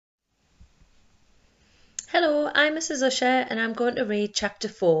Hello, I'm Mrs. Usher and I'm going to read Chapter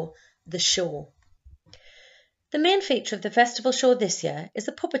 4, The Show. The main feature of the festival show this year is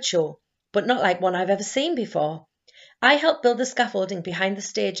a puppet show, but not like one I've ever seen before. I helped build the scaffolding behind the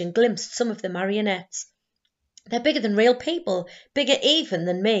stage and glimpsed some of the marionettes. They're bigger than real people, bigger even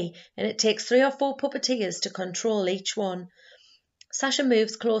than me, and it takes 3 or 4 puppeteers to control each one. Sasha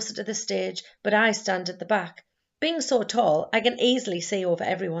moves closer to the stage, but I stand at the back. Being so tall, I can easily see over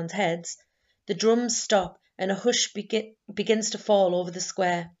everyone's heads. The drums stop and a hush begins to fall over the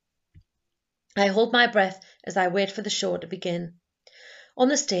square. I hold my breath as I wait for the show to begin. On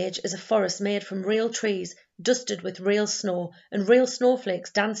the stage is a forest made from real trees, dusted with real snow, and real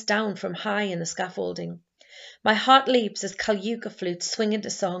snowflakes dance down from high in the scaffolding. My heart leaps as Kalyuka flutes swing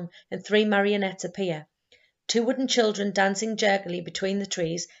into song and 3 marionettes appear. 2 wooden children dancing jerkily between the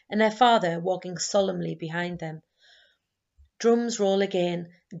trees and their father walking solemnly behind them. Drums roll again,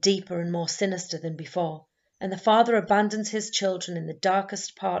 deeper and more sinister than before, and the father abandons his children in the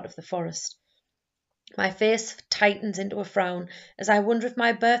darkest part of the forest. My face tightens into a frown as I wonder if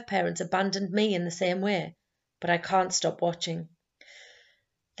my birth parents abandoned me in the same way, but I can't stop watching.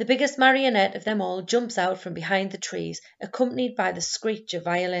 The biggest marionette of them all jumps out from behind the trees, accompanied by the screech of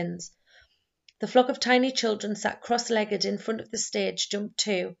violins. The flock of tiny children sat cross-legged in front of the stage jump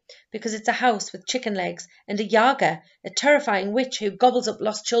too, because it's a house with chicken legs, and a Yaga, a terrifying witch who gobbles up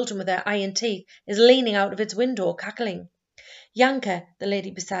lost children with her iron teeth, is leaning out of its window cackling. Yanka, the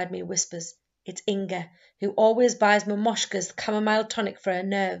lady beside me whispers. It's Inga, who always buys Mamoshka's chamomile tonic for her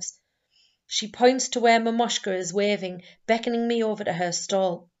nerves. She points to where Mamoshka is waving, beckoning me over to her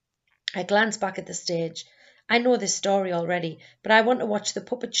stall. I glance back at the stage. I know this story already, but I want to watch the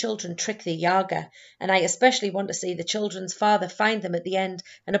puppet children trick the Yaga, and I especially want to see the children's father find them at the end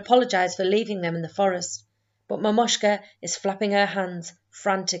and apologise for leaving them in the forest. But Mamoshka is flapping her hands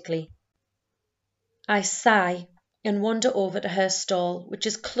frantically. I sigh and wander over to her stall, which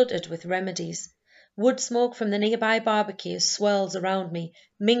is cluttered with remedies. Wood smoke from the nearby barbecue swirls around me,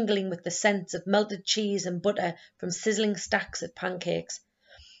 mingling with the scents of melted cheese and butter from sizzling stacks of pancakes.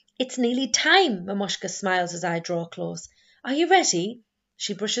 It's nearly time, Mamoshka smiles as I draw close. Are you ready?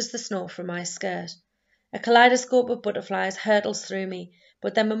 She brushes the snow from my skirt. A kaleidoscope of butterflies hurtles through me,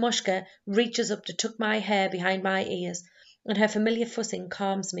 but then Mamoshka reaches up to tuck my hair behind my ears, and her familiar fussing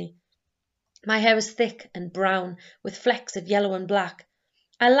calms me. My hair is thick and brown, with flecks of yellow and black.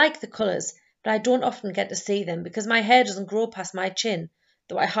 I like the colours, but I don't often get to see them because my hair doesn't grow past my chin,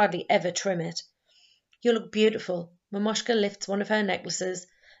 though I hardly ever trim it. You look beautiful. Mamoshka lifts one of her necklaces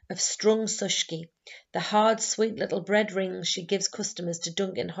of strung sushki, the hard, sweet little bread rings she gives customers to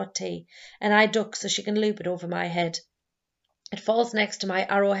dunk in hot tea, and I duck so she can loop it over my head. It falls next to my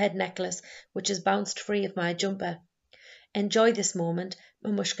arrowhead necklace, which has bounced free of my jumper. Enjoy this moment.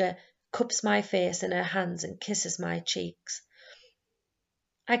 Mamushka cups my face in her hands and kisses my cheeks.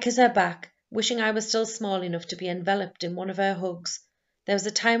 I kiss her back, wishing I was still small enough to be enveloped in one of her hugs. There was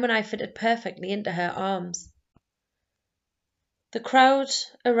a time when I fitted perfectly into her arms. The crowd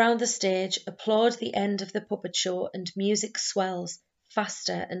around the stage applaud the end of the puppet show and music swells,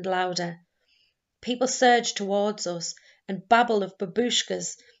 faster and louder. People surge towards us and babble of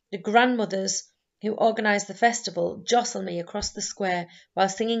babushkas. The grandmothers who organise the festival jostle me across the square while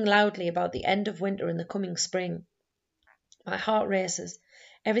singing loudly about the end of winter and the coming spring. My heart races.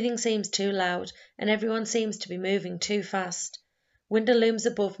 Everything seems too loud and everyone seems to be moving too fast. Winter looms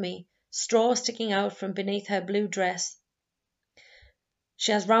above me, straw sticking out from beneath her blue dress.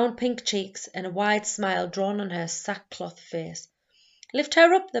 She has round pink cheeks and a wide smile drawn on her sackcloth face. Lift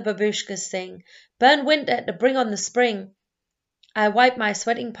her up, the babushkas sing. Burn winter to bring on the spring. I wipe my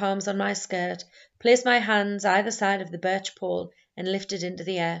sweating palms on my skirt, place my hands either side of the birch pole and lift it into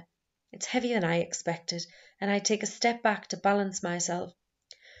the air. It's heavier than I expected, and I take a step back to balance myself.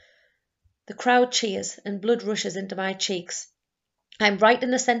 The crowd cheers and blood rushes into my cheeks. I'm right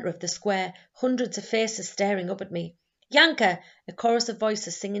in the centre of the square, hundreds of faces staring up at me. Yanka! A chorus of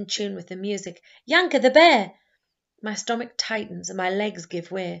voices sing in tune with the music. Yanka the bear! My stomach tightens and my legs give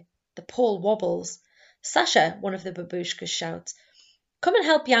way. The pole wobbles. Sasha, one of the babushkas shouts. Come and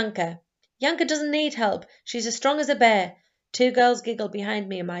help Yanka. Yanka doesn't need help. She's as strong as a bear. 2 girls giggle behind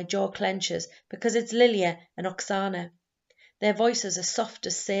me and my jaw clenches because it's Lilia and Oksana. Their voices are soft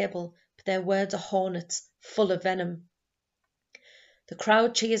as sable, but their words are hornets, full of venom. The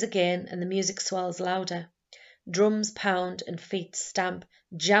crowd cheers again and the music swells louder. Drums pound and feet stamp,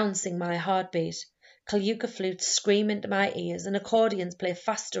 jouncing my heartbeat. Kalyuka flutes scream into my ears and accordions play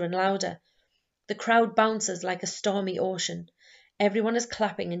faster and louder. The crowd bounces like a stormy ocean. Everyone is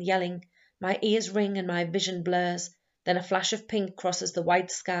clapping and yelling. My ears ring and my vision blurs. Then a flash of pink crosses the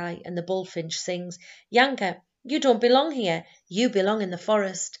white sky and the bullfinch sings, "Yanka, you don't belong here, you belong in the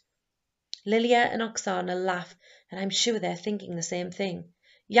forest." Lilia and Oksana laugh, and I'm sure they're thinking the same thing.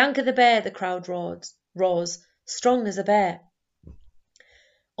 "Yanka the bear," the crowd roars, "strong as a bear."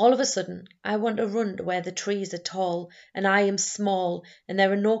 All of a sudden, I want to run to where the trees are tall, and I am small, and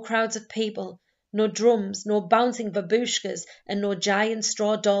there are no crowds of people, no drums, no bouncing babushkas, and no giant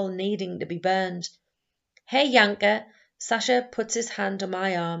straw doll needing to be burned. "Hey, Yanka!" Sasha puts his hand on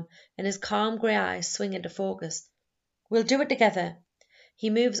my arm, and his calm grey eyes swing into focus. "We'll do it together." He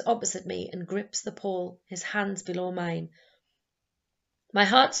moves opposite me and grips the pole, his hands below mine. My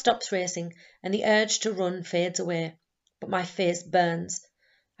heart stops racing, and the urge to run fades away, but my face burns.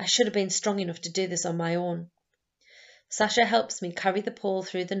 I should have been strong enough to do this on my own. Sasha helps me carry the pole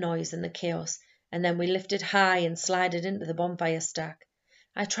through the noise and the chaos, and then we lift it high and slide it into the bonfire stack.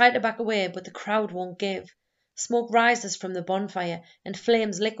 I try to back away, but the crowd won't give. Smoke rises from the bonfire, and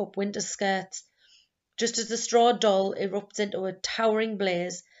flames lick up Winter's skirts. Just as the straw doll erupts into a towering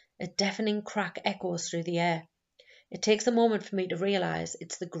blaze, a deafening crack echoes through the air. It takes a moment for me to realise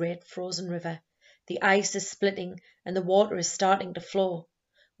it's the great frozen river. The ice is splitting, and the water is starting to flow.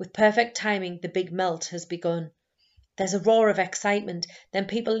 With perfect timing, the big melt has begun. There's a roar of excitement, then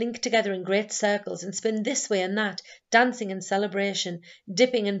people link together in great circles and spin this way and that, dancing in celebration,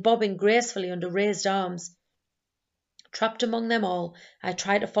 dipping and bobbing gracefully under raised arms. Trapped among them all, I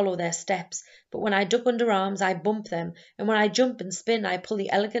try to follow their steps, but when I duck under arms, I bump them, and when I jump and spin, I pull the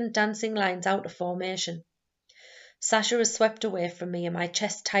elegant dancing lines out of formation. Sasha is swept away from me, and my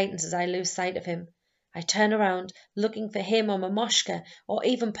chest tightens as I lose sight of him. I turn around, looking for him or Mamoshka, or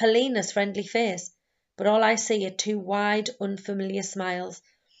even Polina's friendly face, but all I see are two wide, unfamiliar smiles.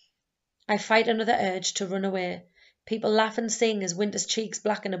 I fight another urge to run away. People laugh and sing as Winter's cheeks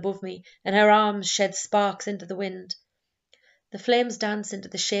blacken above me, and her arms shed sparks into the wind. The flames dance into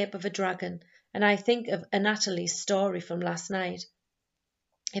the shape of a dragon, and I think of Anatoly's story from last night.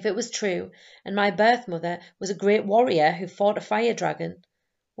 If it was true, and my birth mother was a great warrior who fought a fire dragon,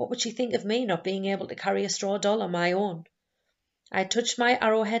 what would she think of me not being able to carry a straw doll on my own? I touch my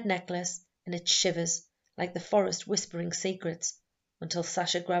arrowhead necklace, and it shivers, like the forest whispering secrets, until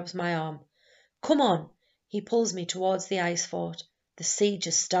Sasha grabs my arm. "Come on!" He pulls me towards the ice fort. The siege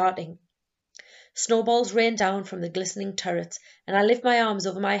is starting. Snowballs rain down from the glistening turrets, and I lift my arms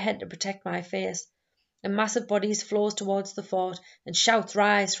over my head to protect my face. A mass of bodies flows towards the fort, and shouts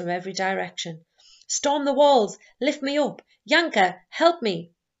rise from every direction. "Storm the walls! Lift me up! Yanka, help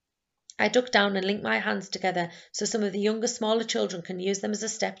me!" I duck down and link my hands together so some of the younger, smaller children can use them as a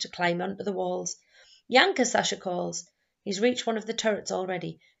step to climb onto the walls. "Yanka!" Sasha calls. He's reached one of the turrets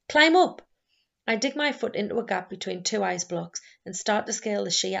already. "Climb up!" I dig my foot into a gap between two ice blocks and start to scale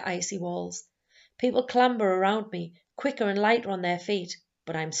the sheer icy walls. People clamber around me, quicker and lighter on their feet,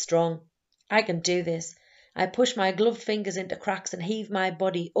 but I'm strong. I can do this. I push my gloved fingers into cracks and heave my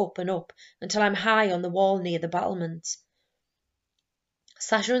body up and up until I'm high on the wall near the battlements.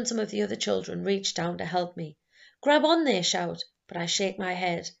 Sasha and some of the other children reach down to help me. "Grab on," they shout, but I shake my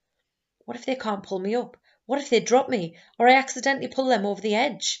head. What if they can't pull me up? What if they drop me, or I accidentally pull them over the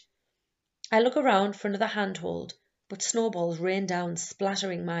edge? I look around for another handhold, but snowballs rain down,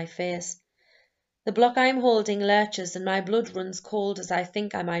 splattering my face. The block I am holding lurches, and my blood runs cold as I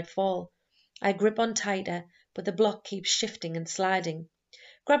think I might fall. I grip on tighter, but the block keeps shifting and sliding.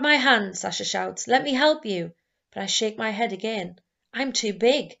 "Grab my hand," Sasha shouts. "Let me help you." But I shake my head again. I'm too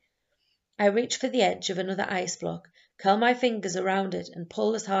big. I reach for the edge of another ice block, curl my fingers around it and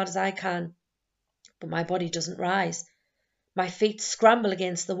pull as hard as I can. But my body doesn't rise. My feet scramble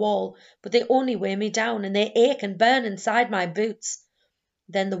against the wall, but they only weigh me down, and they ache and burn inside my boots.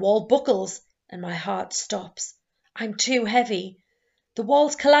 Then the wall buckles, and my heart stops. I'm too heavy. The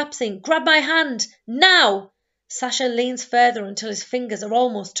wall's collapsing. Grab my hand. Now! Sasha leans further until his fingers are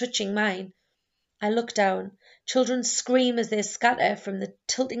almost touching mine. I look down. Children scream as they scatter from the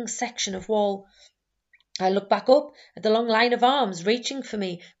tilting section of wall. I look back up at the long line of arms reaching for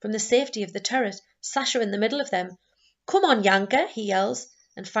me from the safety of the turret, Sasha in the middle of them. "Come on, Yanka," he yells,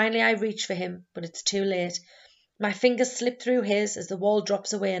 and finally I reach for him, but it's too late. My fingers slip through his as the wall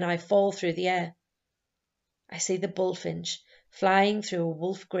drops away and I fall through the air. I see the bullfinch flying through a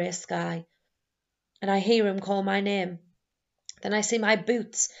wolf-grey sky, and I hear him call my name. Then I see my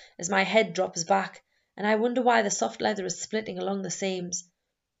boots as my head drops back, and I wonder why the soft leather is splitting along the seams.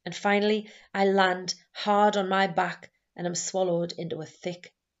 And finally I land hard on my back and am swallowed into a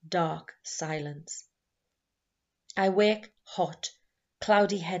thick, dark silence. I wake hot,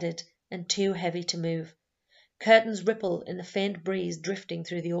 cloudy-headed, and too heavy to move. Curtains ripple in the faint breeze drifting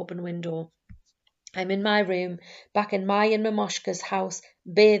through the open window. I'm in my room, back in my and Mamoshka's house,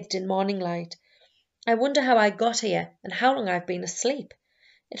 bathed in morning light. I wonder how I got here and how long I've been asleep.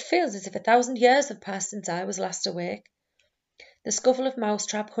 It feels as if 1,000 years have passed since I was last awake. The scuffle of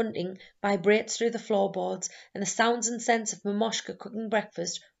mousetrap hunting vibrates through the floorboards, and the sounds and scents of Mamoshka cooking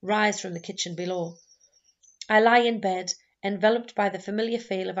breakfast rise from the kitchen below. I lie in bed, enveloped by the familiar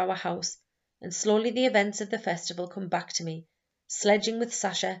feel of our house, and slowly the events of the festival come back to me. Sledging with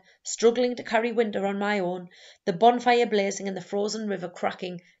Sasha, struggling to carry Winter on my own, the bonfire blazing and the frozen river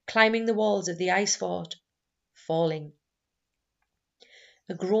cracking, climbing the walls of the ice fort. Falling.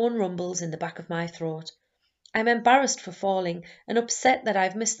 A groan rumbles in the back of my throat. I'm embarrassed for falling and upset that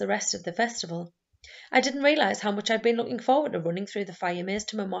I've missed the rest of the festival. I didn't realise how much I'd been looking forward to running through the fire maze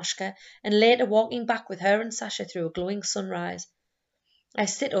to Mamoshka and later walking back with her and Sasha through a glowing sunrise. I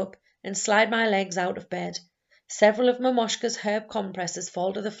sit up and slide my legs out of bed. Several of Mamoshka's herb compresses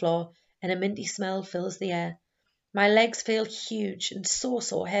fall to the floor and a minty smell fills the air. My legs feel huge and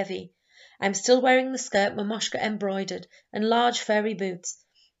so heavy. I'm still wearing the skirt Mamoshka embroidered and large furry boots.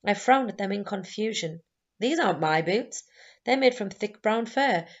 I frown at them in confusion. These aren't my boots. They're made from thick brown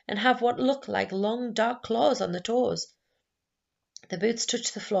fur and have what look like long dark claws on the toes. The boots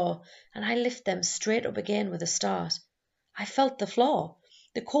touch the floor and I lift them straight up again with a start. I felt the floor.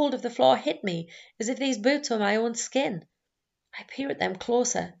 The cold of the floor hit me as if these boots were my own skin. I peer at them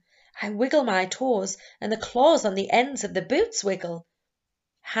closer. I wiggle my toes and the claws on the ends of the boots wiggle.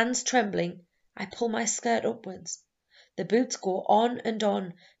 Hands trembling, I pull my skirt upwards. The boots go on and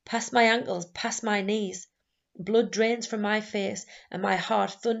on, past my ankles, past my knees. Blood drains from my face and my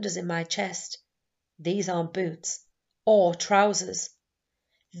heart thunders in my chest. These aren't boots or trousers.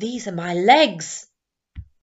 These are my legs!